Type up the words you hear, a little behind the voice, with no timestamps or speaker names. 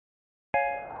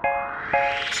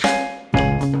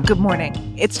Good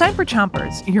morning. It's time for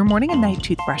Chompers, your morning and night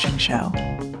toothbrushing show.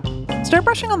 Start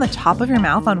brushing on the top of your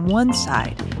mouth on one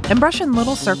side and brush in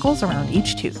little circles around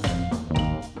each tooth.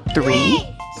 3,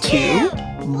 2,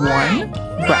 1,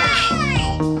 brush.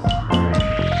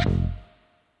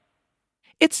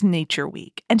 It's Nature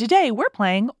Week, and today we're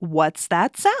playing What's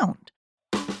That Sound?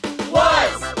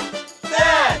 What's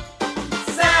that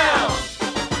sound?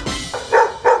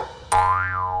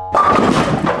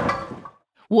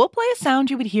 We'll play a sound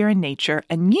you would hear in nature,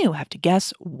 and you have to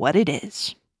guess what it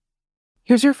is.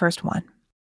 Here's your first one.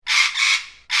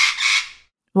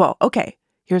 Well, okay,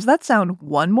 here's that sound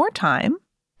one more time.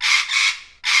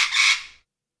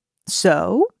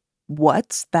 So,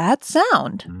 what's that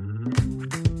sound?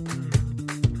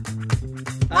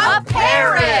 A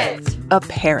parrot! A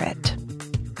parrot.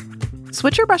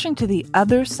 Switch your brushing to the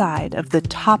other side of the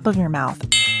top of your mouth,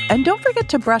 and don't forget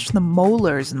to brush the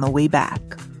molars in the way back.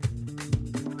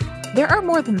 There are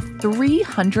more than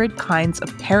 300 kinds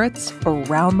of parrots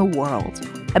around the world,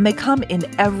 and they come in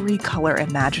every color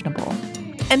imaginable.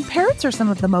 And parrots are some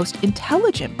of the most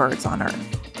intelligent birds on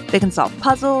Earth. They can solve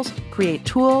puzzles, create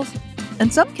tools,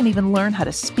 and some can even learn how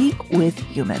to speak with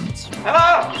humans.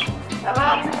 Hello!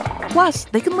 Hello! Plus,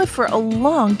 they can live for a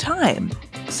long time.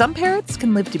 Some parrots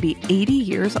can live to be 80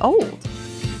 years old.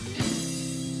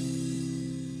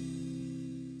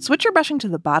 Switch your brushing to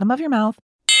the bottom of your mouth.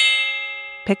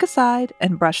 Pick a side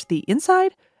and brush the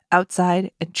inside,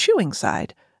 outside, and chewing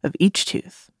side of each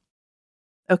tooth.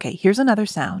 Okay, here's another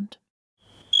sound.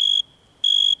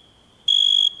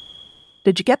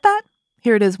 Did you get that?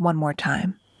 Here it is one more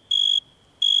time.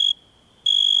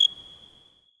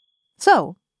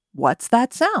 So, what's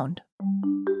that sound?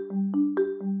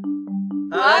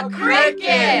 A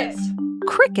cricket!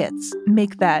 Crickets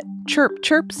make that chirp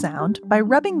chirp sound by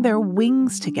rubbing their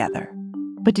wings together.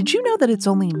 But did you know that it's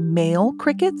only male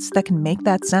crickets that can make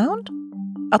that sound?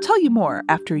 I'll tell you more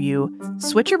after you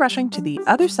switch your brushing to the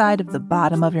other side of the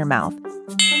bottom of your mouth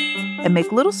and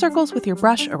make little circles with your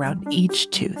brush around each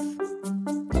tooth.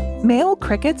 Male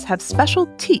crickets have special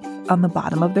teeth on the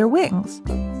bottom of their wings,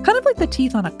 kind of like the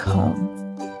teeth on a comb.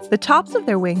 The tops of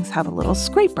their wings have a little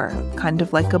scraper, kind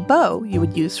of like a bow you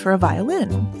would use for a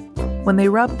violin. When they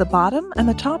rub the bottom and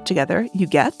the top together, you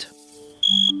get...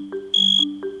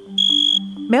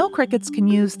 Male crickets can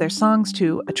use their songs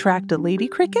to attract a lady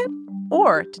cricket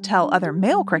or to tell other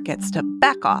male crickets to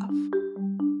back off.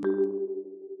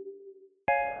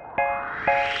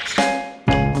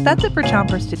 That's it for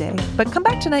Chompers today, but come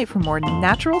back tonight for more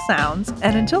natural sounds,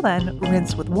 and until then,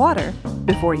 rinse with water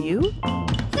before you...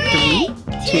 3,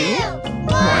 2,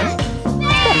 1,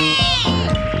 spit!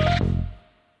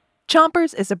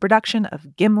 Chompers is a production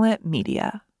of Gimlet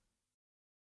Media.